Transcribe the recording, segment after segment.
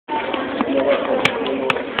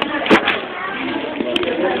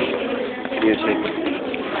Music.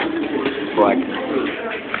 Black.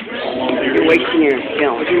 You're wasting your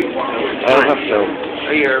film. I don't have film.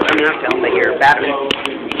 Or your, I mean, not film, but your battery.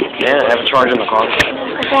 Yeah, I have a charge in the car. I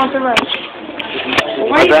want the rush.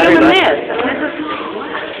 Why are you doing this?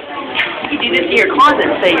 You do this in your closet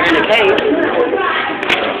and say you're in a cave.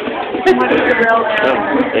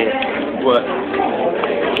 What?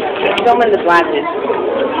 Film in the blackness.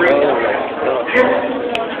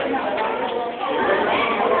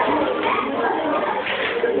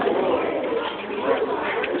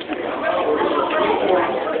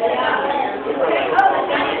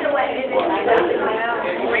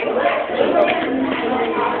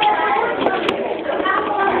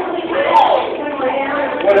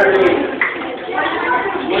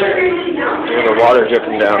 The water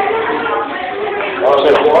dripping down.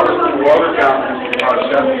 Also, water fountain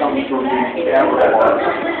stuff comes from the caverns.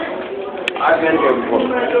 I've been here before.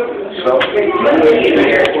 So,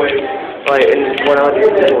 Like, and when I was in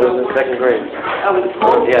school, it was in second grade.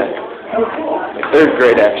 Yeah. Like third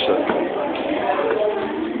grade, actually.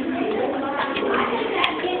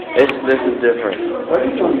 This is different. what are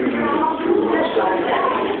you doing?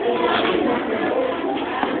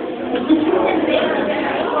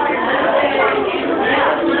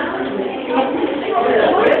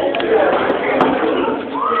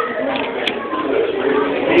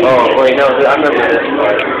 Oh, wait, no, I remember this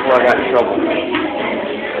part before I got in trouble.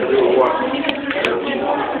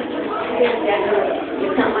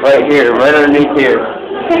 Right here, right underneath here.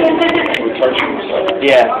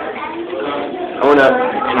 Yeah. I went up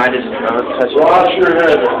and I was touching. Wash your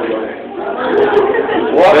head.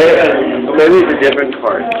 Maybe it's a different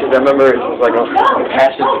part, because I remember it was like a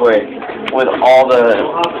passageway with all the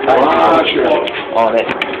on it.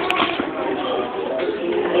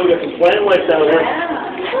 Look at some plant lights down here.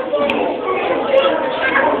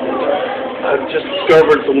 I've just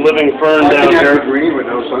discovered some living fern down here. Green with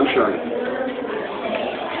no sunshine.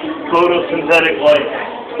 Photosynthetic light.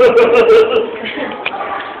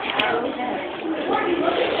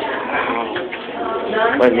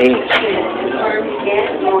 My knee.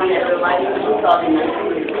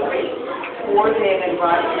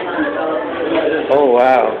 Oh,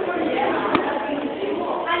 wow.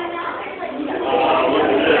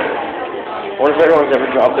 I wonder if everyone's ever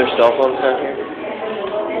dropped their cell phones down here.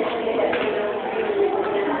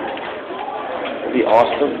 It'd be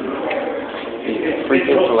awesome. It'd be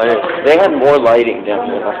freaking hilarious. They had more lighting down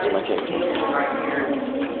here last time I came.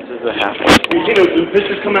 This is the half. You see those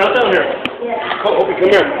pictures come out down here? Come, Opie, come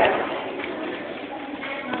here.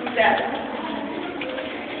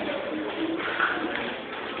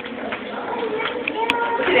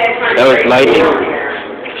 That was lightning.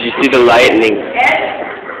 Did you see the lightning?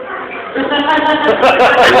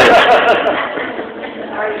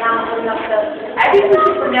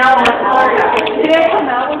 Did I come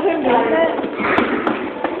out with him, wasn't it?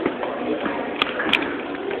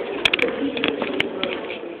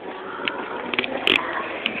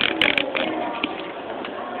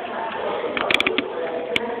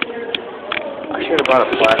 I should have brought a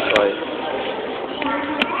flashlight.